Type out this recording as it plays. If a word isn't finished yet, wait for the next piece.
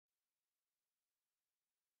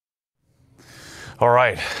All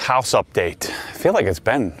right, house update. I feel like it's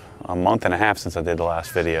been a month and a half since I did the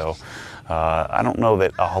last video. I don't know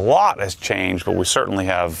that a lot has changed, but we certainly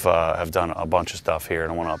have done a bunch of stuff here,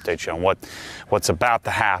 and I want to update you on what's about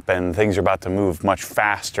to happen. Things are about to move much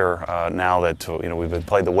faster now that we've been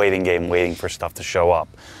playing the waiting game, waiting for stuff to show up.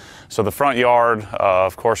 So the front yard,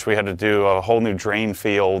 of course, we had to do a whole new drain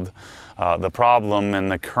field. The problem in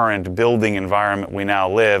the current building environment we now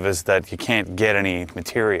live is that you can't get any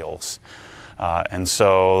materials. And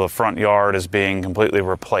so the front yard is being completely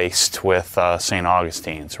replaced with St.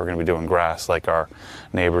 Augustine. So we're going to be doing grass like our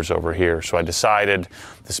neighbors over here. So I decided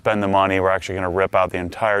to spend the money. We're actually going to rip out the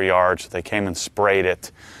entire yard. So they came and sprayed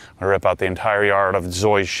it. We're going to rip out the entire yard of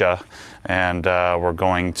zoysia, and we're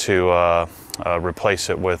going to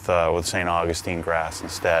replace it with St. Augustine grass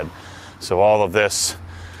instead. So all of this,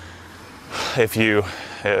 if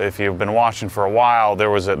you've been watching for a while,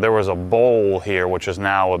 there was a bowl here which is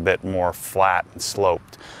now a bit more flat and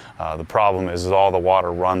sloped. The problem is all the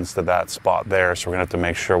water runs to that spot there, so we're gonna have to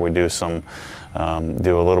make sure we do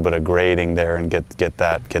a little bit of grading there and get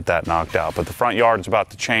that knocked out. But the front yard's about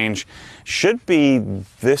to change. Should be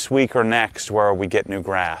this week or next where we get new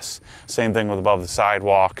grass. Same thing with above the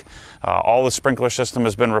sidewalk. All the sprinkler system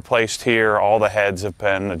has been replaced here. All the heads have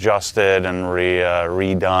been adjusted and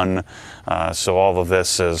redone. So all of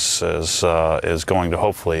this is going to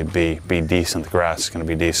hopefully be decent. The grass is going to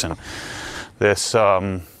be decent.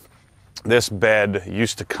 This bed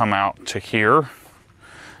used to come out to here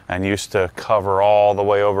and used to cover all the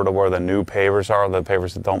way over to where the new pavers are, the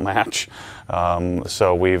pavers that don't match.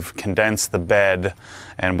 So we've condensed the bed,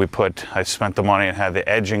 and I spent the money and had the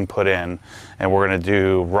edging put in, and we're gonna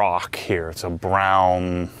do rock here. It's a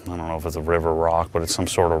brown, I don't know if it's a river rock, but it's some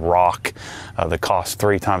sort of rock that costs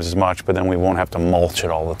 3 times as much, but then we won't have to mulch it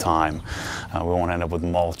all the time. We won't end up with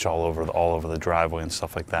mulch all over the driveway and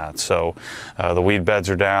stuff like that. So the weed beds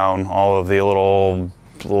are down, all of the little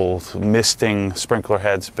misting sprinkler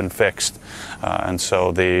heads have been fixed, and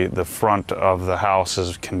so the front of the house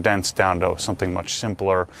is condensed down to something much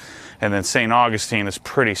simpler. And then St. Augustine is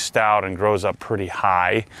pretty stout and grows up pretty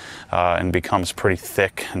high and becomes pretty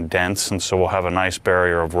thick and dense, and so we'll have a nice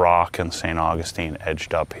barrier of rock and St. Augustine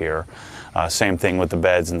edged up here. Same thing with the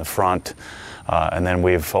beds in the front, and then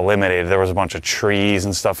we've eliminated, there was a bunch of trees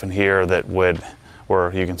and stuff in here that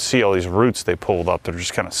where you can see all these roots they pulled up. They're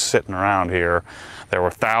just kind of sitting around here. There were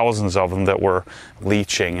thousands of them that were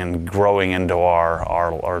leaching and growing into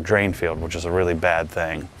our drain field, which is a really bad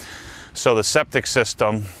thing. So the septic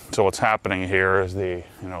system, so what's happening here is the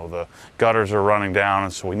gutters are running down,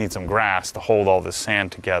 and so we need some grass to hold all this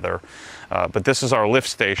sand together. But this is our lift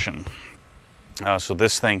station. So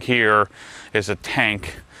this thing here is a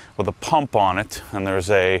tank with a pump on it, and there's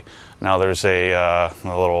a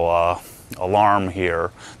little alarm here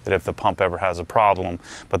that if the pump ever has a problem,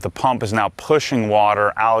 but the pump is now pushing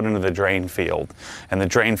water out into the drain field, and the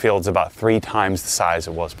drain field's about 3 times the size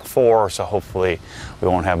it was before, so hopefully we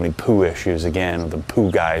won't have any poo issues again. The poo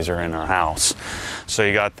guys are in our house. So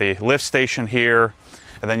you got the lift station here,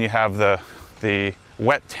 and then you have the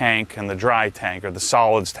wet tank and the dry tank, or the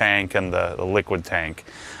solids tank and the liquid tank.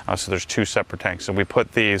 So there's 2 separate tanks. So we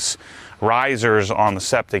put these risers on the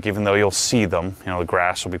septic, even though you'll see them, the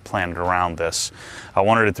grass will be planted around this. I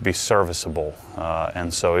wanted it to be serviceable,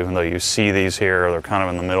 and so even though you see these here, they're kind of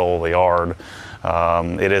in the middle of the yard.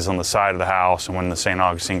 It is on the side of the house, and when the St.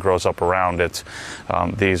 Augustine grows up around it,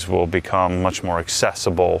 these will become much more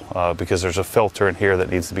accessible because there's a filter in here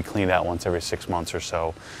that needs to be cleaned out once every 6 months or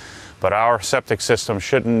so. But our septic system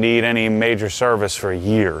shouldn't need any major service for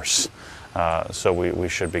years, so we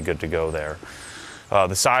should be good to go there.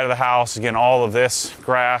 The side of the house, again, all of this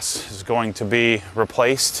grass is going to be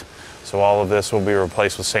replaced. So all of this will be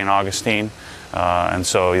replaced with St. Augustine. And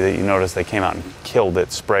so you notice they came out and killed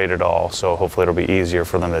it, sprayed it all. So hopefully it'll be easier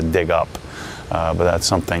for them to dig up. But that's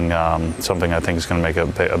something I think is going to make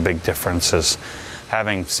a big difference, is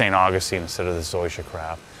having St. Augustine instead of the zoysia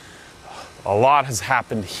crap. A lot has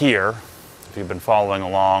happened here. If you've been following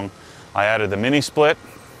along, I added the mini split,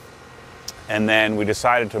 and then we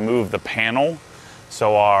decided to move the panel.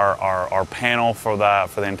 So our panel for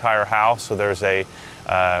the entire house, so there's a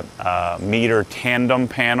meter tandem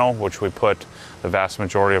panel, which we put the vast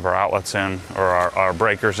majority of our outlets in, or our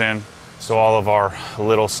breakers in. So all of our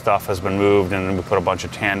little stuff has been moved, and we put a bunch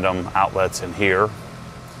of tandem outlets in here.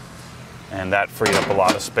 And that freed up a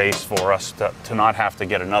lot of space for us to not have to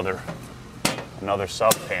get another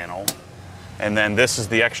sub panel. And then this is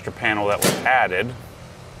the extra panel that was added.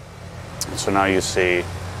 So now you see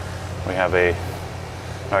we have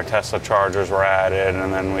our Tesla chargers were added,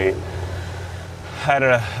 and then had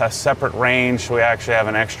a separate range. We actually have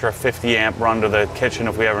an extra 50 amp run to the kitchen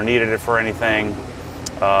if we ever needed it for anything.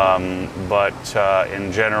 But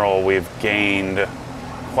in general, we've gained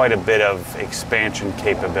quite a bit of expansion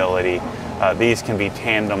capability. These can be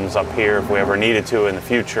tandems up here if we ever needed to in the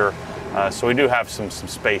future. So we do have some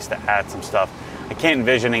space to add some stuff. I can't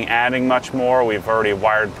envision adding much more. We've already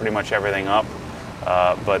wired pretty much everything up.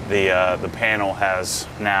 But the panel has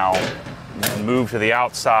now moved to the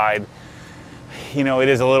outside. You know, it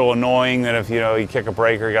is a little annoying that if you kick a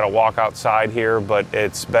breaker, you got to walk outside here, but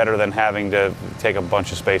it's better than having to take a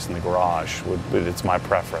bunch of space in the garage. It's my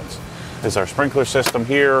preference. This is our sprinkler system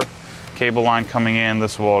here. Cable line coming in.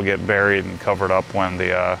 This will all get buried and covered up when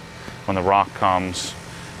the rock comes.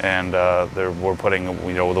 And we're putting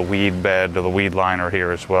the weed bed or the weed liner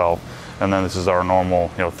here as well. And then this is our normal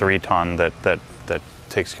 3-ton that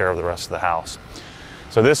takes care of the rest of the house.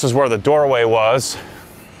 So this is where the doorway was.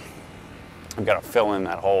 I've got to fill in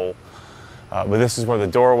that hole. But this is where the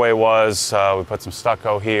doorway was. We put some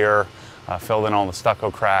stucco here, filled in all the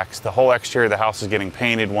stucco cracks. The whole exterior of the house is getting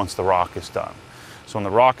painted once the rock is done. So when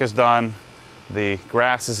the rock is done, the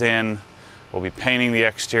grass is in, we'll be painting the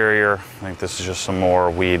exterior. I think this is just some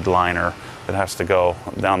more weed liner that has to go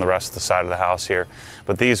down the rest of the side of the house here.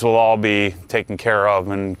 But these will all be taken care of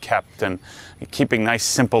and kept, and keeping nice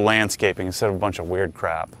simple landscaping instead of a bunch of weird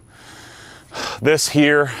crap. This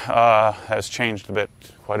here has changed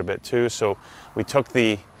quite a bit too. So we took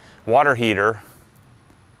the water heater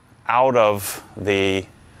out of the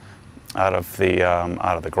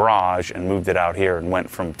garage and moved it out here and went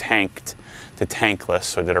from tanked to tankless.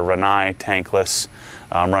 So I did a Renai tankless,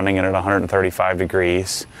 running it at 135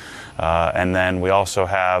 degrees. And then we also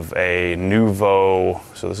have a Nuvo.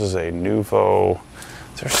 So this is a Nuvo.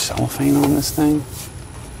 Is there cellophane on this thing?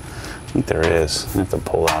 I think there is. I have to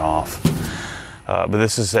pull that off. But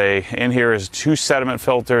this is in here is 2 sediment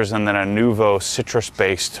filters and then a Nuvo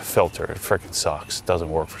citrus-based filter. It frickin' sucks. It doesn't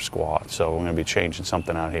work for squat. So I'm going to be changing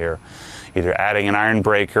something out here. Either adding an iron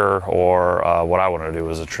breaker or what I want to do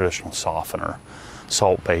is a traditional softener,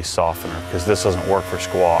 salt-based softener, because this doesn't work for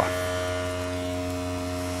squat.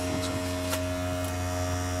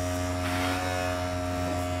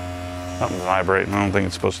 Something's vibrating. I don't think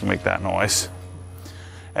it's supposed to make that noise.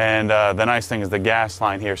 And the nice thing is the gas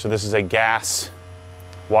line here. So this is a gas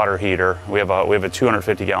water heater. We have a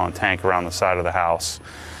 250-gallon tank around the side of the house,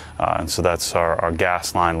 and so that's our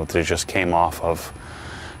gas line, which they just came off of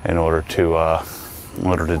in order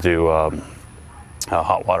to do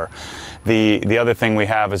hot water. The other thing we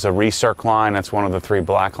have is a recirc line. That's one of the 3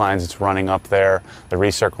 black lines. It's running up there. The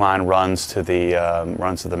recirc line runs to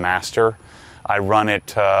the master. I run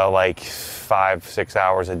it like 5-6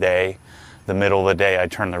 hours a day. The middle of the day I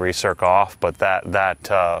turn the recirc off, but that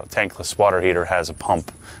tankless water heater has a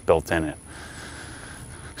pump built in it.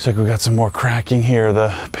 Looks like we got some more cracking here.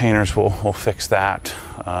 The painters will fix that.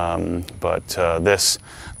 But this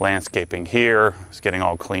landscaping here is getting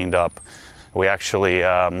all cleaned up. We actually,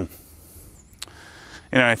 I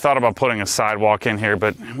thought about putting a sidewalk in here,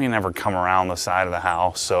 but we never come around the side of the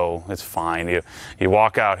house, so it's fine. You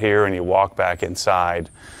walk out here and you walk back inside.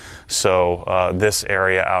 So this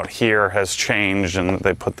area out here has changed, and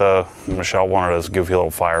they put Michelle wanted this goofy little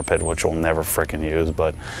fire pit, which we'll never frickin' use,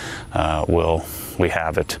 but we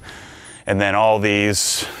have it. And then all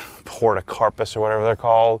these portocarpus or whatever they're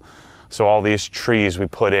called. So all these trees we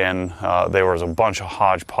put in, there was a bunch of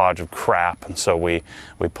hodgepodge of crap, and so we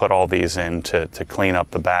put all these in to clean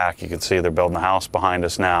up the back. You can see they're building a house behind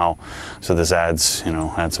us now, so this adds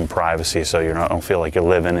some privacy, so you don't feel like you're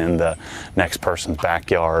living in the next person's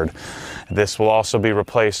backyard. This will also be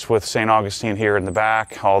replaced with St. Augustine here in the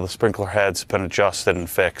back. All the sprinkler heads have been adjusted and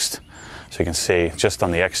fixed, so you can see just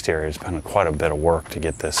on the exterior, it's been quite a bit of work to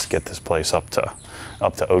get this place up to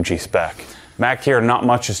OG spec. Back here, not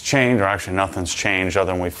much has changed, or actually nothing's changed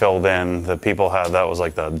other than we filled in. The people had, that was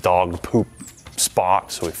like the dog poop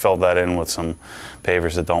spot, so we filled that in with some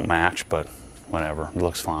pavers that don't match, but whatever, it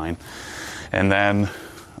looks fine. And then,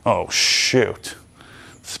 oh shoot,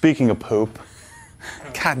 speaking of poop,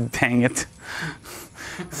 god dang it.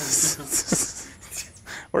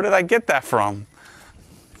 Where did I get that from?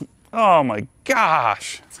 Oh my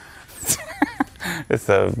gosh. It's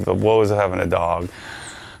the woes of having a dog.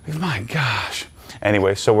 My gosh.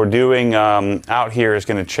 Anyway, so we're doing, out here is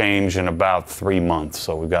going to change in about 3 months.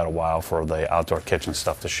 So we've got a while for the outdoor kitchen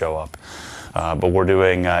stuff to show up. But we're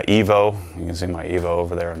doing Evo. You can see my Evo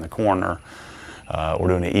over there in the corner. We're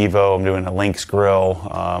doing an Evo. I'm doing a Lynx grill.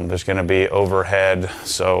 There's going to be overhead.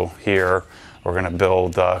 So here we're going to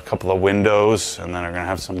build a couple of windows, and then we're going to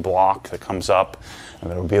have some block that comes up. And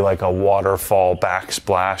there will be like a waterfall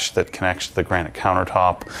backsplash that connects to the granite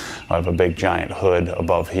countertop. I have a big giant hood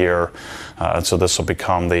above here. So this will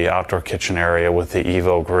become the outdoor kitchen area with the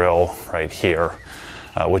Evo grill right here,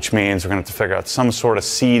 which means we're going to have to figure out some sort of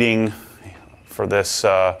seating for this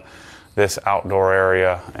this outdoor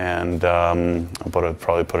area, and I'll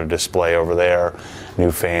probably put a display over there,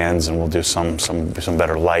 new fans, and we'll do some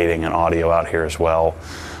better lighting and audio out here as well.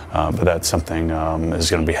 But that's something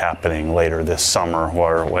is going to be happening later this summer.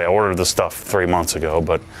 Where I ordered the stuff 3 months ago,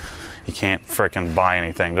 but you can't frickin' buy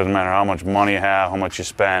anything. Doesn't matter how much money you have, how much you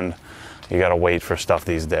spend, you got to wait for stuff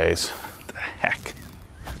these days. What the heck?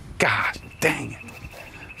 God dang it.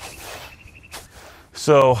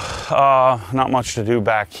 So not much to do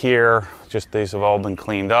back here. Just these have all been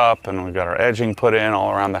cleaned up, and we've got our edging put in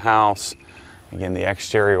all around the house. Again, the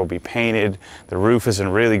exterior will be painted. The roof is in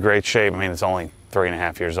really great shape. I mean, it's only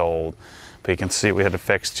 3.5 years old, but you can see we had to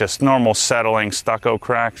fix just normal settling stucco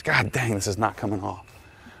cracks. God dang, this is not coming off.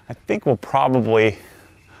 I think I'll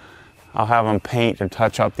have them paint and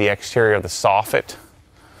touch up the exterior of the soffit.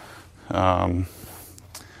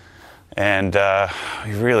 And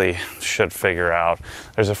we really should figure out,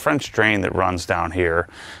 there's a French drain that runs down here.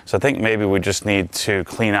 So I think maybe we just need to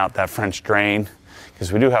clean out that French drain,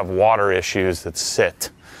 because we do have water issues that sit.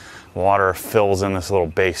 Water fills in this little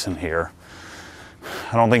basin here.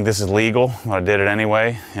 I don't think this is legal, but I did it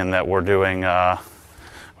anyway, in that we're doing,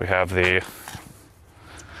 we have the,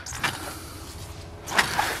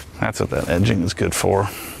 that's what that edging is good for,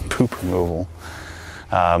 poop removal.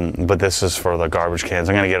 But this is for the garbage cans.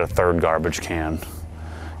 I'm going to get a third garbage can.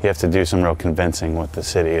 You have to do some real convincing with the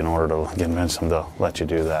city in order to convince them to let you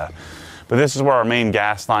do that. But this is where our main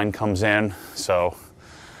gas line comes in, so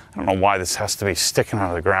I don't know why this has to be sticking out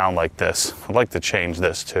of the ground like this. I'd like to change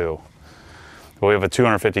this too. But we have a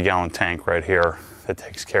 250-gallon tank right here that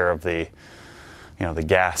takes care of the, the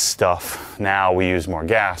gas stuff. Now we use more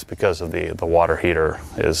gas because of the water heater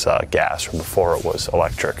is gas, or before it was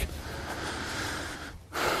electric.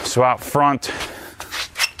 So out front,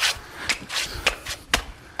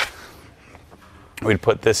 we'd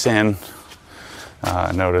put this in.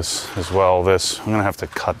 Notice as well this, I'm gonna have to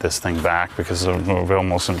cut this thing back because we've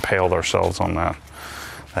almost impaled ourselves on that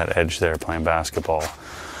edge there playing basketball.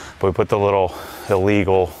 But we put the little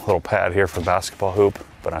illegal little pad here for basketball hoop,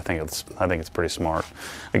 but I think it's pretty smart.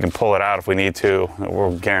 We can pull it out if we need to.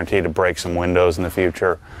 We're guaranteed to break some windows in the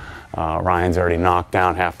future. Ryan's already knocked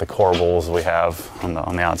down half the corbels we have on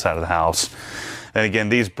the outside of the house. And again,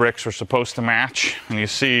 these bricks are supposed to match, and you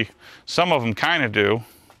see some of them kind of do,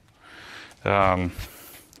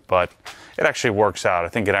 but it actually works out. I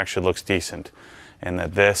think it actually looks decent, in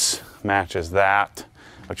that this matches that,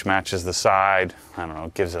 which matches the side. I don't know,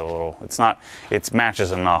 it gives it a little, it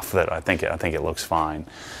matches enough that I think it looks fine.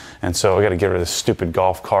 And so I got to get rid of this stupid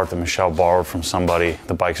golf cart that Michelle borrowed from somebody.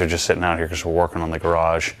 The bikes are just sitting out here because we're working on the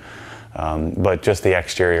garage. But just the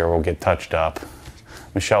exterior will get touched up.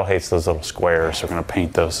 Michelle hates those little squares, so we're going to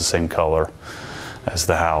paint those the same color as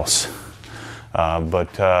the house.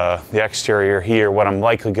 But the exterior here, what I'm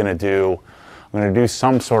likely going to do, I'm going to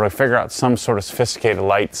do figure out some sort of sophisticated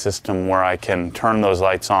light system where I can turn those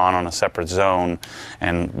lights on a separate zone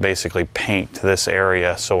and basically paint this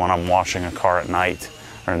area, so when I'm washing a car at night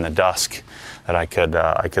or in the dusk, that I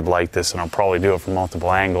could light this, and I'll probably do it from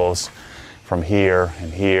multiple angles, from here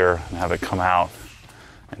and here, and have it come out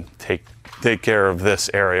and take care of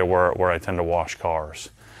this area where I tend to wash cars.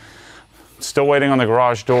 Still waiting on the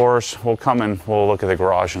garage doors. We'll come and we'll look at the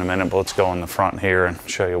garage in a minute, but let's go in the front here and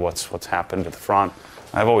show you what's happened to the front.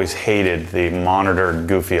 I've always hated the monitored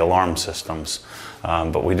goofy alarm systems,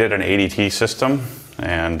 but we did an ADT system,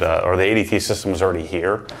 and or the ADT system was already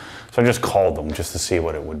here, so I just called them just to see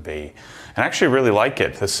what it would be. And I actually really like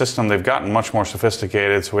it. The system, they've gotten much more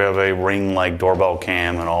sophisticated, so we have a ring-like doorbell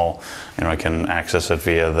cam and all. I can access it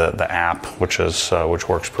via the app, which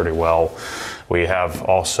works pretty well. We have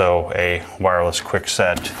also a wireless quick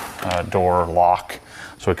set door lock,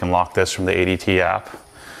 so we can lock this from the ADT app.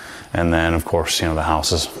 And then, of course, the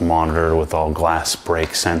house is monitored with all glass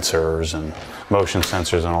break sensors and motion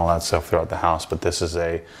sensors and all that stuff throughout the house. But this is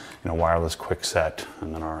a wireless quick set,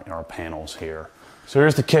 and then our panels here. So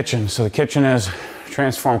here's the kitchen. So the kitchen is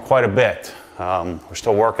transformed quite a bit. We're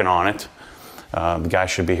still working on it. The guy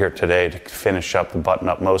should be here today to finish up, button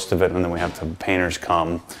up most of it, and then we have the painters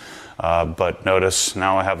come. But notice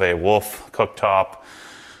now I have a Wolf cooktop.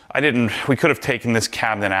 We could have taken this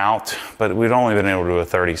cabinet out, but we'd only been able to do a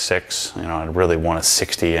 36. I really want a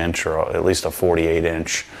 60-inch or at least a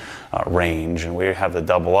 48-inch range. And we have the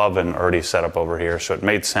double oven already set up over here, so it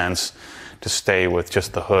made sense to stay with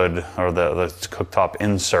just the hood or the cooktop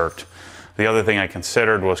insert. The other thing I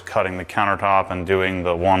considered was cutting the countertop and doing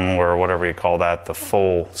the one where, whatever you call that, the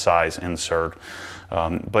full size insert.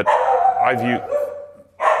 But I've used,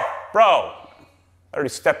 bro, I already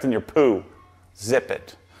stepped in your poo. Zip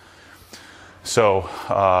it. So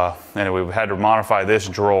anyway, we had to modify this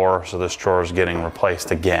drawer, so this drawer is getting replaced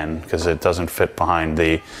again because it doesn't fit behind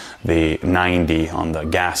the 90 on the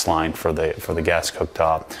gas line for the gas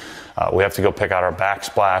cooktop. We have to go pick out our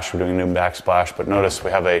backsplash. We're doing a new backsplash, but notice we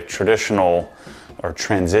have a traditional or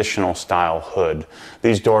transitional style hood.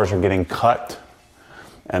 These doors are getting cut,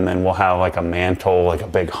 and then we'll have like a mantle, like a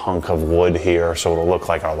big hunk of wood here, so it'll look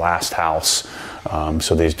like our last house.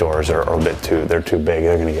 So these doors are a bit they're too big.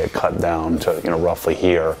 They're going to get cut down to, roughly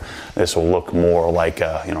here. This will look more like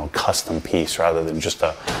a, custom piece rather than just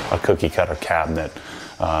a cookie cutter cabinet.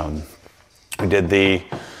 We did the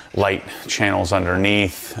light channels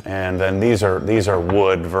underneath, and then these are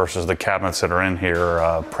wood versus the cabinets that are in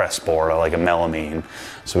here, press board, like a melamine.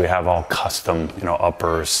 So we have all custom,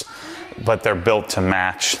 uppers, but they're built to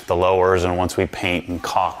match the lowers, and once we paint and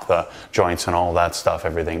caulk the joints and all that stuff,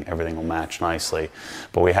 everything will match nicely.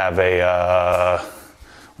 But we have a,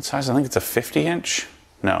 what size? I think it's a 50-inch?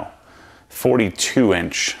 No,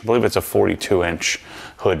 42-inch. I believe it's a 42-inch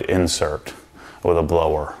hood insert with a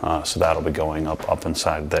blower, so that'll be going up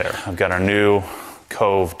inside there. I've got our new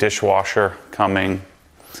Cove dishwasher coming.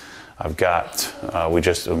 I've got,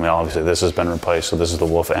 obviously this has been replaced, so this is the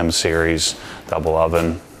Wolf M Series double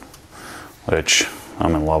oven, which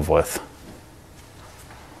I'm in love with.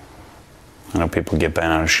 I know people get bent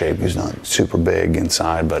out of shape. It's not super big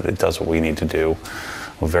inside, but it does what we need to do.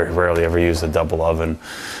 We'll very rarely ever use the double oven.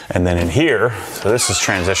 And then in here, so this has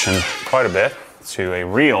transitioned quite a bit to a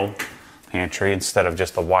real pantry instead of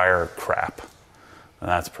just the wire crap. And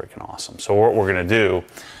that's freaking awesome. So what we're gonna do,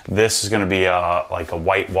 this is gonna be like a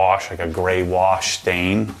whitewash, like a gray wash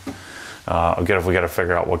stain. Again, we got to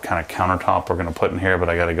figure out what kind of countertop we're going to put in here, but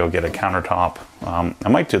I got to go get a countertop. I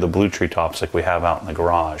might do the blue tree tops like we have out in the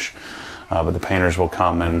garage, but the painters will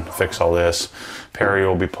come and fix all this. Perry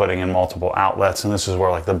will be putting in multiple outlets, and this is where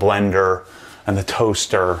like the blender and the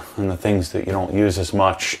toaster and the things that you don't use as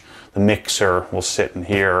much, the mixer will sit in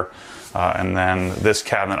here. And then this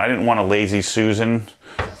cabinet, I didn't want a Lazy Susan,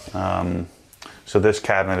 so this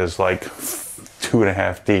cabinet is like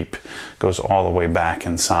 2.5 deep, goes all the way back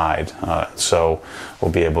inside. So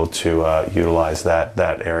we'll be able to utilize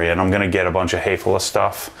that area. And I'm gonna get a bunch of Hayfula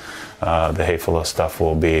stuff. The Hayfula stuff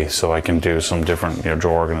will be so I can do some different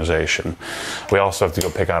drawer organization. We also have to go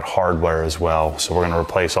pick out hardware as well. So we're gonna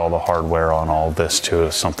replace all the hardware on all this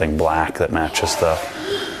to something black that matches the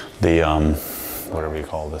whatever you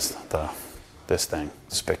call this, this thing,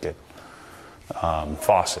 spigot,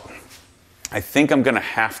 faucet. I think I'm gonna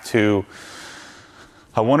have to,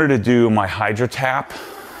 I wanted to do my HydroTap,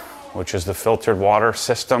 which is the filtered water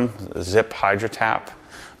system, the Zip HydroTap.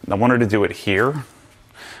 I wanted to do it here,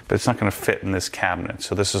 but it's not going to fit in this cabinet.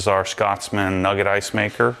 So this is our Scotsman nugget ice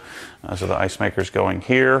maker. So the ice maker's going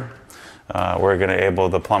here. We're going to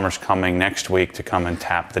the plumber's coming next week to come and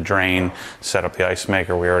tap the drain, set up the ice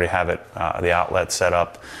maker. We already have it, the outlet set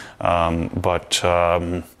up.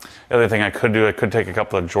 The other thing I could do, I could take a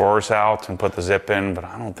couple of drawers out and put the Zip in, but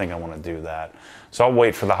I don't think I want to do that. So I'll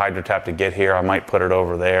wait for the HydroTap to get here. I might put it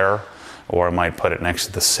over there, or I might put it next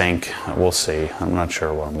to the sink. We'll see. I'm not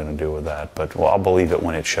sure what I'm going to do with that, but I'll believe it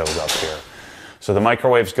when it shows up here. So the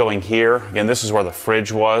microwave's going here. Again, this is where the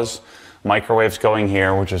fridge was. Microwave's going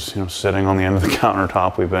here, which is sitting on the end of the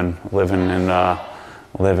countertop. We've been living in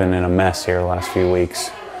a mess here the last few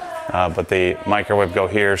weeks. But the microwave go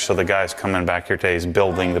here, so the guy's coming back here today. He's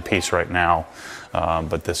building the piece right now,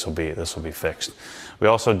 but this will be fixed. We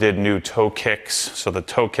also did new toe kicks, so the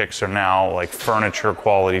toe kicks are now like furniture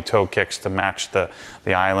quality toe kicks to match the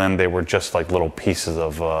island. They were just like little pieces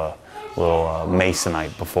of little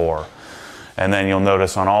masonite before. And then you'll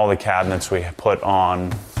notice on all the cabinets we put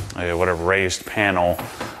on a whatever raised panel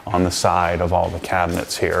on the side of all the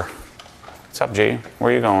cabinets here. What's up, G?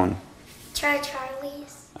 Where are you going? Try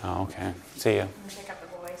Charlie's. Oh, okay. See ya. I'm gonna pick up the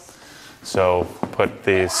boys. So put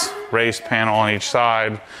these raised panel on each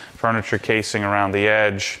side, furniture casing around the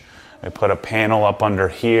edge. I put a panel up under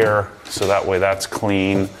here, so that way that's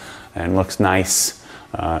clean and looks nice.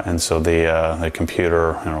 And so the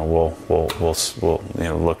computer, will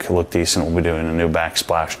look decent. We'll be doing a new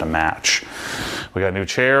backsplash to match. We got new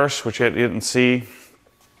chairs, which you didn't see.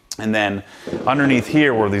 And then underneath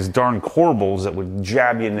here were these darn corbels that would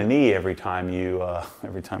jab you in the knee every time you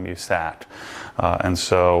sat. And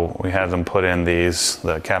so we had them put in these,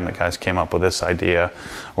 the cabinet guys came up with this idea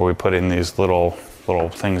where we put in these little little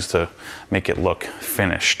things to make it look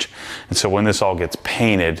finished. And so when this all gets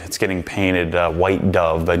painted, it's getting painted white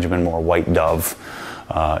dove, Benjamin Moore white dove.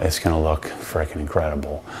 It's going to look freaking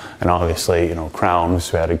incredible. And obviously, you know,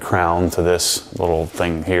 crowns, we added crown to this little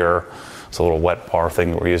thing here. It's a little wet bar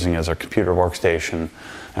thing that we're using as our computer workstation,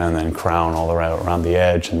 and then crown all around the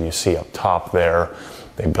edge. And you see up top there,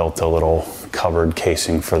 they built a little covered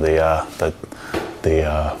casing for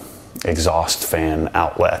the exhaust fan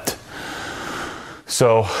outlet.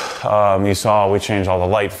 So you saw we changed all the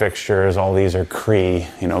light fixtures. All these are Cree,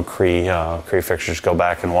 you know, Cree fixtures. Go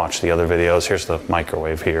back and watch the other videos. Here's the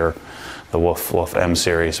microwave here, the Wolf M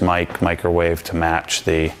series microwave to match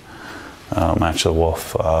the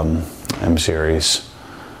Wolf M series,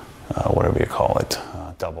 whatever you call it,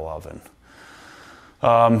 double oven.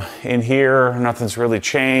 In here, nothing's really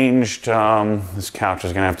changed. This couch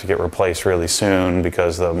is going to have to get replaced really soon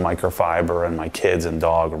because the microfiber and my kids and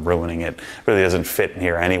dog are ruining it. It really doesn't fit in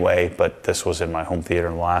here anyway, but this was in my home theater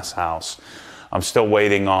in the last house. I'm still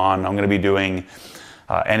waiting on, I'm going to be doing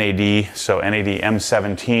NAD. So NAD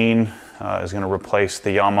M17 is going to replace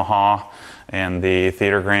the Yamaha and the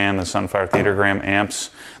Theatergram, the Sunfire Theatergram amps.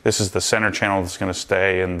 This is the center channel that's going to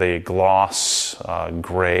stay in the gloss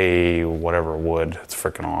gray, whatever wood. It's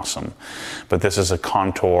freaking awesome. But this is a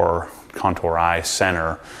Contour I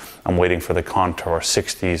center. I'm waiting for the Contour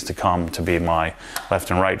 60s to come to be my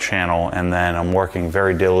left and right channel, and then I'm working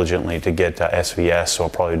very diligently to get SVS, so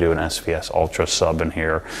I'll probably do an SVS Ultra sub in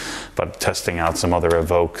here, but testing out some other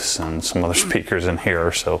Evokes and some other speakers in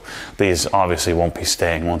here, so these obviously won't be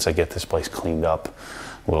staying. Once I get this place cleaned up,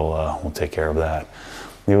 we'll take care of that.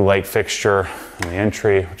 New light fixture in the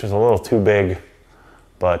entry, which is a little too big,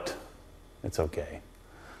 but it's okay.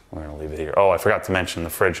 We're gonna leave it here. Oh, I forgot to mention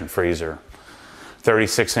the fridge and freezer.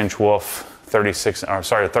 36-inch Wolf,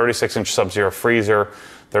 36-inch Sub-Zero freezer,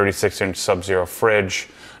 36-inch Sub-Zero fridge.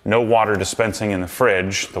 No water dispensing in the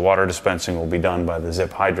fridge. The water dispensing will be done by the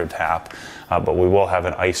Zip Hydro Tap, but we will have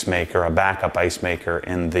an ice maker, a backup ice maker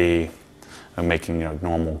in the making, you know,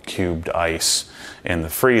 normal cubed ice in the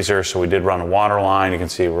freezer. So we did run a water line. You can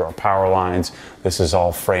see our power lines. This is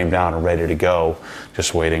all framed out and ready to go.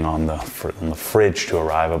 Just waiting on the fridge to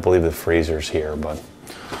arrive. I believe the freezer's here, but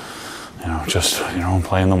you know, just, you know,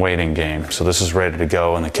 playing the waiting game. So this is ready to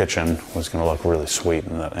go, and the kitchen was going to look really sweet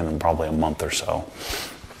in probably a month or so.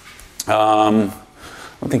 I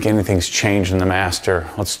don't think anything's changed in the master.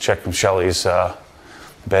 Let's check Shelley's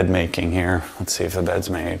bed making here. Let's see if the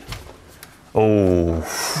bed's made. Oh,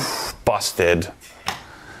 busted.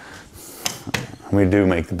 We do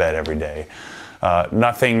make the bed every day.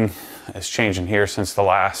 Nothing has changed in here since the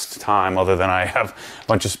last time, other than I have a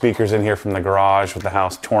bunch of speakers in here from the garage with the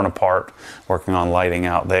house torn apart, working on lighting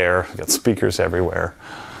out there. Got speakers everywhere.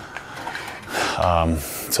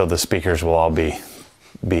 So the speakers will all be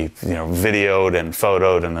videoed and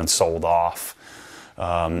photoed and then sold off.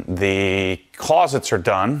 The closets are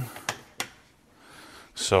done.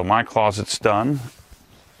 So my closet's done.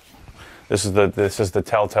 This is the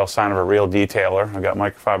telltale sign of a real detailer. I've got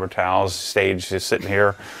microfiber towels, stage just sitting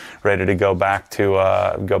here, ready to go back to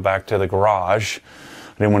the garage.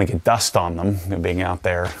 I didn't want to get dust on them being out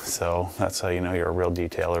there, so that's how you know you're a real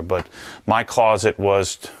detailer. But my closet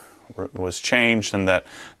was changed in that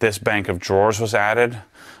this bank of drawers was added,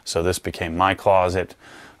 so this became my closet.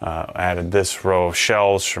 Added this row of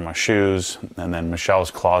shelves for my shoes, and then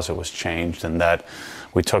Michelle's closet was changed in that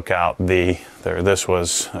we took out this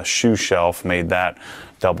was a shoe shelf, made that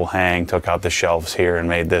double hang, took out the shelves here and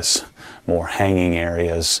made this more hanging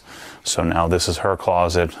areas. So now this is her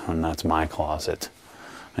closet and that's my closet.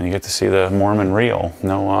 And you get to see the Mormon reel.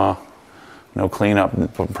 No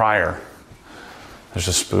cleanup prior. There's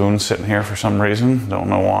a spoon sitting here for some reason, don't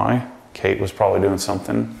know why. Kate was probably doing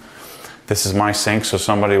something. This is my sink, so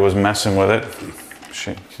somebody was messing with it.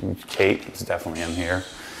 Kate is definitely in here.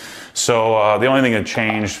 So the only thing that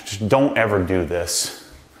changed, just don't ever do this.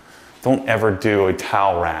 Don't ever do a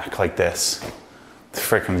towel rack like this. It's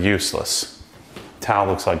freaking useless. Towel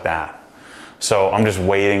looks like that. So I'm just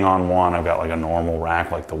waiting on one. I've got like a normal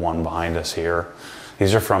rack like the one behind us here.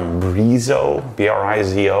 These are from Brizo,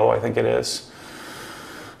 B-R-I-Z-O, I think it is.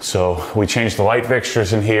 So we changed the light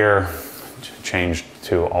fixtures in here, changed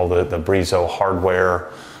to all the Brizo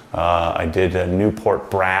hardware. I did a Newport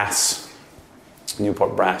brass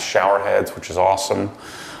shower heads, which is awesome.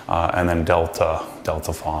 And then Delta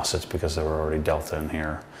faucets, because there were already Delta in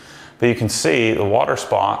here. But you can see the water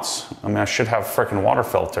spots. I mean, I should have a freaking water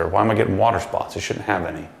filter. Why am I getting water spots? I shouldn't have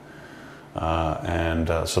any.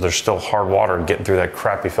 So there's still hard water getting through that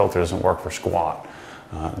crappy filter. Doesn't work for squat.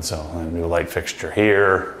 And so a new light fixture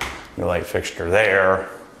here, new light fixture there.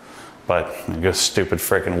 But just stupid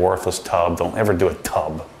freaking worthless tub. Don't ever do a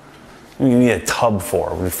tub. What do you need a tub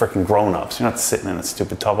for? We're freaking grown-ups. You're not sitting in a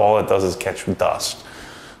stupid tub. All it does is catch dust.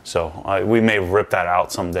 So we may rip that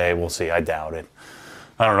out someday. We'll see. I doubt it.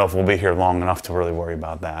 I don't know if we'll be here long enough to really worry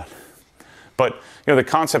about that. But the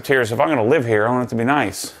concept here is if I'm going to live here, I want it to be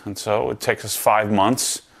nice. And so it takes us 5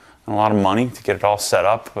 months and a lot of money to get it all set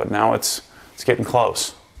up. But now it's getting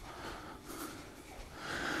close.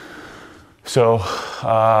 So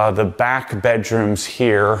the back bedrooms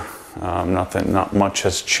here, not much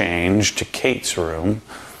has changed to Kate's room,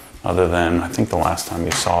 other than I think the last time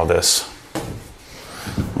you saw this.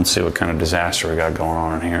 Let's see what kind of disaster we got going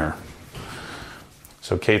on in here.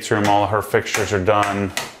 So Kate's room, all of her fixtures are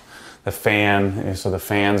done. The fan, so the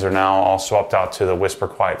fans are now all swapped out to the Whisper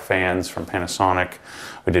Quiet fans from Panasonic.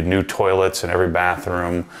 We did new toilets in every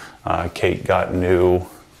bathroom. Kate got new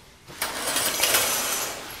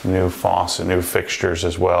faucet, new fixtures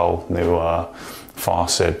as well, new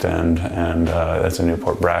faucet, and that's a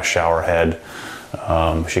Newport brass shower head.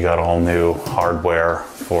 She got all new hardware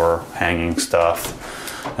for hanging stuff.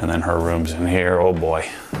 And then her room's in here, oh boy.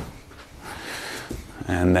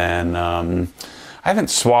 And then I haven't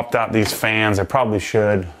swapped out these fans. I probably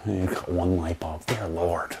should. You got one light bulb, dear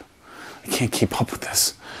Lord. I can't keep up with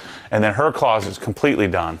this. And then her closet's completely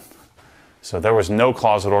done. So there was no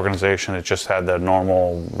closet organization. It just had the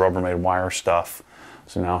normal Rubbermaid wire stuff.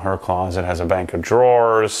 So now her closet has a bank of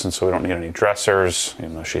drawers, and so we don't need any dressers,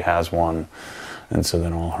 even though she has one. And so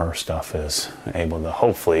then all her stuff is able to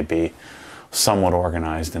hopefully be somewhat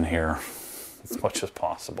organized in here as much as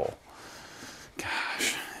possible.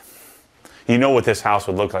 Gosh. You know what this house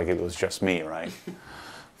would look like if it was just me, right?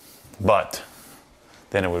 But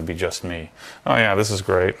then it would be just me. Oh yeah, this is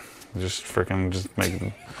great. Just make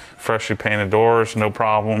freshly painted doors, no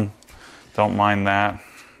problem. Don't mind that.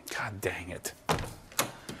 God dang it.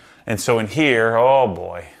 And so in here, oh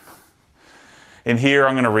boy. In here,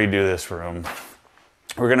 I'm gonna redo this room.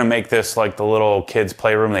 We're gonna make this like the little kids'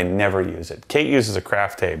 playroom. They never use it. Kate uses a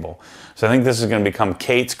craft table. So I think this is gonna become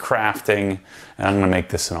Kate's crafting, and I'm gonna make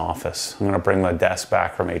this an office. I'm gonna bring my desk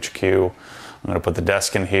back from HQ. I'm gonna put the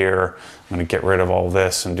desk in here. I'm gonna get rid of all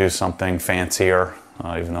this and do something fancier,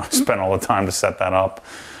 even though I spent all the time to set that up.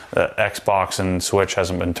 The Xbox and Switch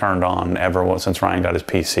hasn't been turned on ever since Ryan got his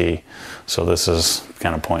PC. So this is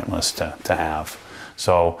kind of pointless to have.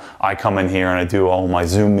 So I come in here and I do all my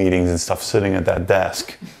Zoom meetings and stuff sitting at that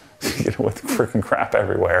desk with freaking crap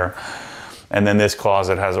everywhere. And then this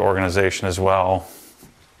closet has organization as well.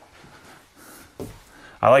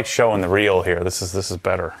 I like showing the real here. This is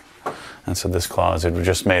better. And so this closet, we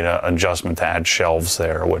just made an adjustment to add shelves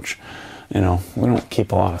there, which, we don't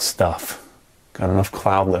keep a lot of stuff. Got enough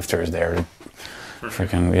cloud lifters there to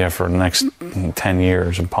freaking, for the next 10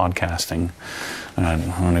 years of podcasting. I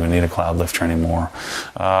don't even need a cloud lifter anymore.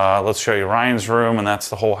 Let's show you Ryan's room, and that's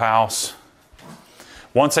the whole house.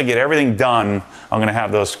 Once I get everything done, I'm gonna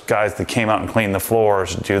have those guys that came out and cleaned the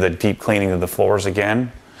floors do the deep cleaning of the floors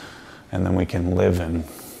again, and then we can live in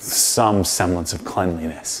some semblance of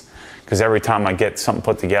cleanliness. Because every time I get something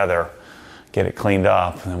put together, get it cleaned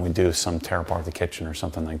up, and then we do some tear apart the kitchen or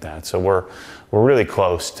something like that. So we're really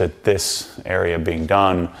close to this area being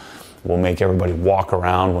done. We'll make everybody walk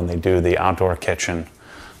around when they do the outdoor kitchen.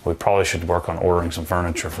 We probably should work on ordering some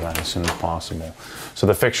furniture for that as soon as possible. So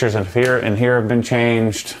the fixtures in here have been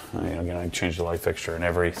changed. Again, I changed the light fixture in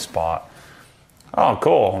every spot. Oh,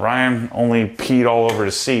 cool. Ryan only peed all over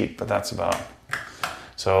his seat, but that's about it.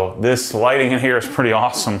 So this lighting in here is pretty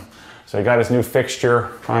awesome. So he got his new fixture,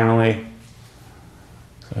 finally.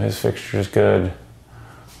 So his fixture is good.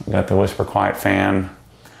 We got the Whisper Quiet fan.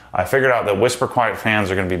 I figured out that Whisper Quiet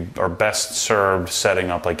fans are best served setting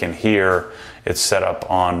up like in here. It's set up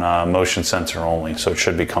on motion sensor only, so it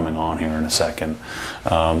should be coming on here in a second.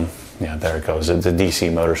 Yeah, there it goes. It's a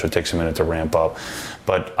DC motor, so it takes a minute to ramp up.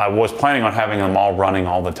 But I was planning on having them all running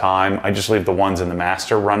all the time. I just leave the ones in the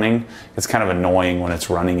master running. It's kind of annoying when it's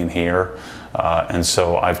running in here. And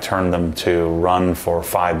so I've turned them to run for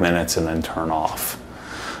 5 minutes and then turn off.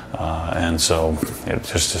 And so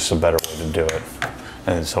it's just a better way to do it.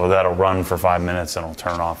 And so that'll run for 5 minutes and it'll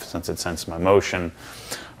turn off since it senses my motion.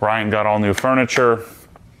 Ryan got all new furniture.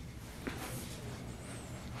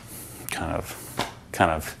 Kind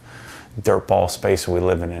of dirtball space we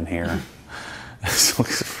living in here. This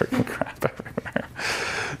looks freaking crap everywhere.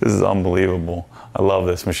 This is unbelievable. I love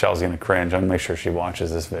this. Michelle's gonna cringe. I'm gonna make sure she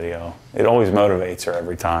watches this video. It always motivates her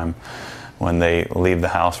every time when they leave the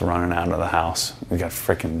house, running out of the house. We got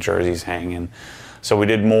freaking jerseys hanging. So we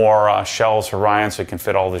did more shelves for Ryan so he can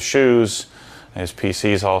fit all the shoes. His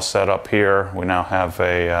PC's all set up here. We now have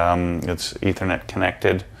it's Ethernet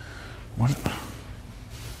connected What's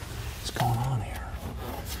going on here?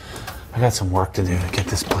 I got some work to do to get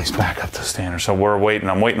this place back up to standard. So we're waiting.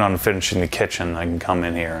 I'm waiting on finishing the kitchen. I can come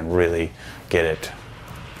in here and really get it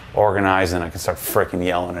organized, and I can start freaking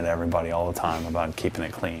yelling at everybody all the time about keeping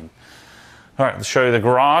it clean. All right, let's show you the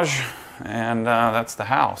garage, and that's the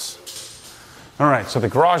house. All right, so the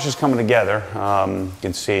garage is coming together. You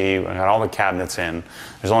can see I got all the cabinets in.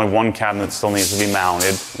 There's only one cabinet that still needs to be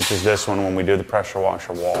mounted, which is this one when we do the pressure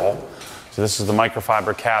washer wall. So this is the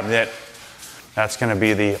microfiber cabinet. That's going to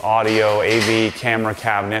be the audio AV camera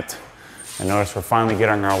cabinet. And notice we're finally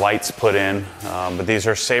getting our lights put in. But these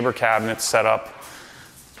are Sabre cabinets set up.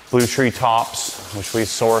 Blue Tree tops, which we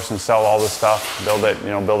source and sell all this stuff. Build it,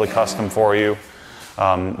 build a custom for you.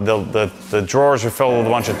 The drawers are filled with a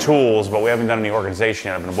bunch of tools, but we haven't done any organization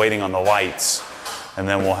yet. I've been waiting on the lights. And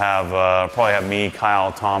then we'll have, probably have me,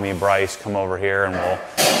 Kyle, Tommy, Bryce come over here, and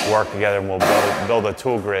we'll work together, and we'll build a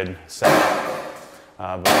tool grid set.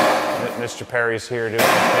 But Mr. Perry's here doing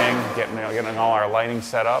his thing, getting all our lighting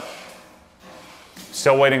set up.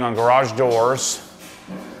 Still waiting on garage doors.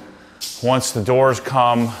 Once the doors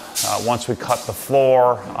come, once we cut the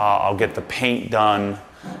floor, I'll get the paint done,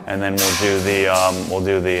 and then we'll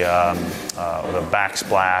do the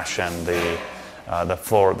backsplash and the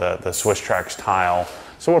floor, the Swiss Trax tile.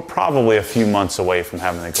 So we're probably a few months away from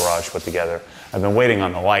having the garage put together. I've been waiting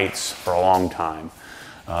on the lights for a long time.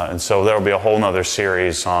 And so there will be a whole nother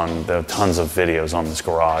series on the tons of videos on this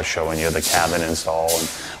garage showing you the cabin install and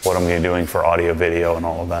what I'm going to be doing for audio, video, and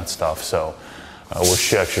all of that stuff. So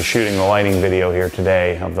we're actually shooting the lighting video here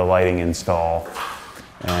today of the lighting install.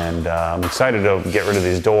 And I'm excited to get rid of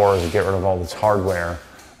these doors and get rid of all this hardware.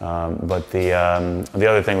 But the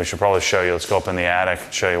other thing we should probably show you, let's go up in the attic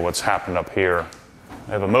and show you what's happened up here.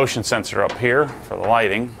 I have a motion sensor up here for the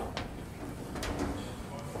lighting.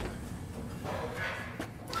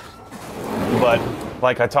 But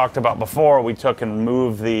like I talked about before, we took and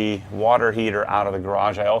moved the water heater out of the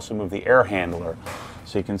garage. I also moved the air handler.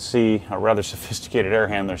 So you can see a rather sophisticated air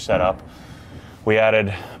handler setup. We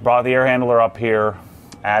brought the air handler up here,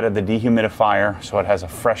 added the dehumidifier, so it has a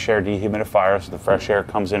fresh air dehumidifier, so the fresh air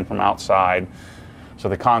comes in from outside. So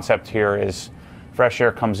the concept here is fresh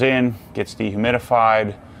air comes in, gets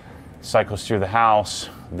dehumidified, cycles through the house.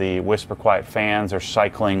 The whisper quiet fans are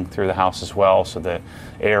cycling through the house as well, so the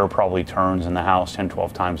air probably turns in the house 10,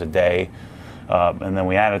 12 times a day. And then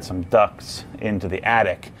we added some ducts into the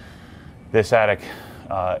attic. This attic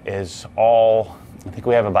is all, I think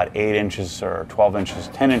we have about 8 inches or 12 inches,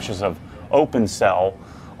 10 inches of open cell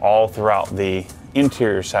all throughout the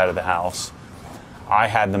interior side of the house. I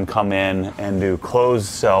had them come in and do closed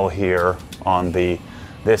cell here on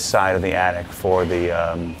this side of the attic for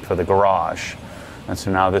the garage. And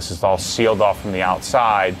so now this is all sealed off from the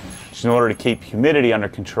outside. So in order to keep humidity under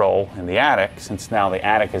control in the attic, since now the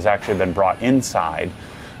attic has actually been brought inside,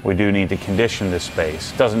 we do need to condition this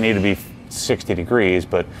space. It doesn't need to be 60 degrees,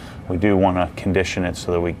 but we do want to condition it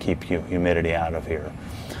so that we keep humidity out of here.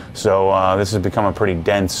 So this has become a pretty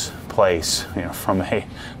dense place. From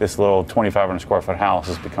this little 2,500 square foot house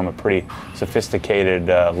has become a pretty sophisticated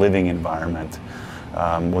living environment.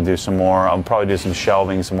 We'll do some more. I'll probably do some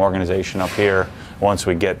shelving, some organization up here once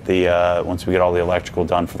we get all the electrical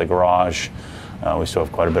done for the garage. We still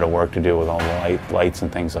have quite a bit of work to do with all the lights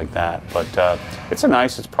and things like that. But it's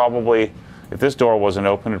it's probably, if this door wasn't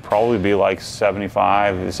open, it'd probably be like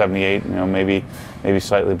 75, 78, maybe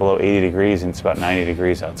slightly below 80 degrees, and it's about 90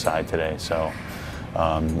 degrees outside today. So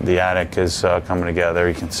the attic is coming together.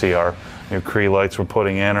 You can see our new Cree lights we're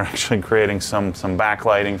putting in are actually creating some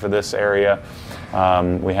backlighting for this area.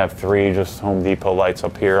 We have 3 just Home Depot lights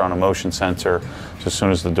up here on a motion sensor. So as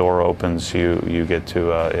soon as the door opens, you get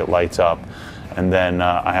to it lights up. And then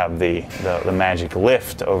I have the magic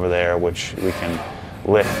lift over there, which we can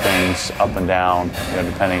lift things up and down,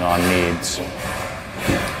 depending on needs.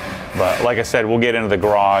 But like I said, we'll get into the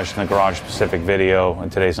garage and the garage specific video.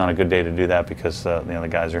 And today's not a good day to do that because the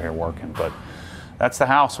guys are here working. But that's the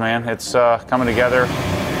house, man. It's coming together.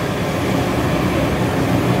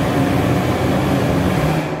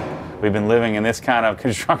 We've been living in this kind of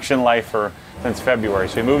construction life since February.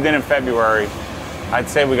 So we moved in February. I'd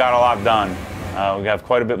say we got a lot done. We have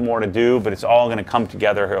quite a bit more to do, but it's all going to come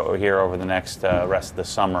together here over the next rest of the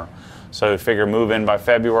summer. So we figure move in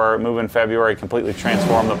February, completely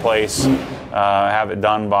transform the place, have it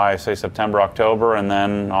done by, say, September, October, and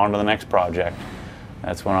then on to the next project.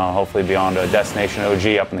 That's when I'll hopefully be on to a destination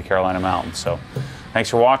OG up in the Carolina Mountains. So thanks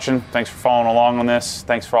for watching. Thanks for following along on this.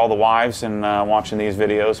 Thanks for all the wives and watching these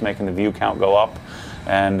videos, making the view count go up.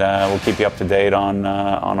 and we'll keep you up to date on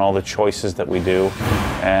all the choices that we do.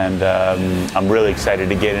 And I'm really excited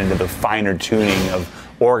to get into the finer tuning of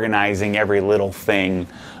organizing every little thing,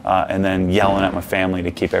 and then yelling at my family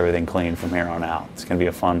to keep everything clean from here on out. It's going to be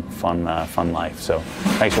a fun life. So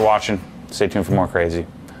thanks for watching. Stay tuned for more crazy.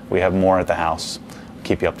 We have more at the house.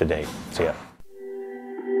 Keep you up to date. See ya.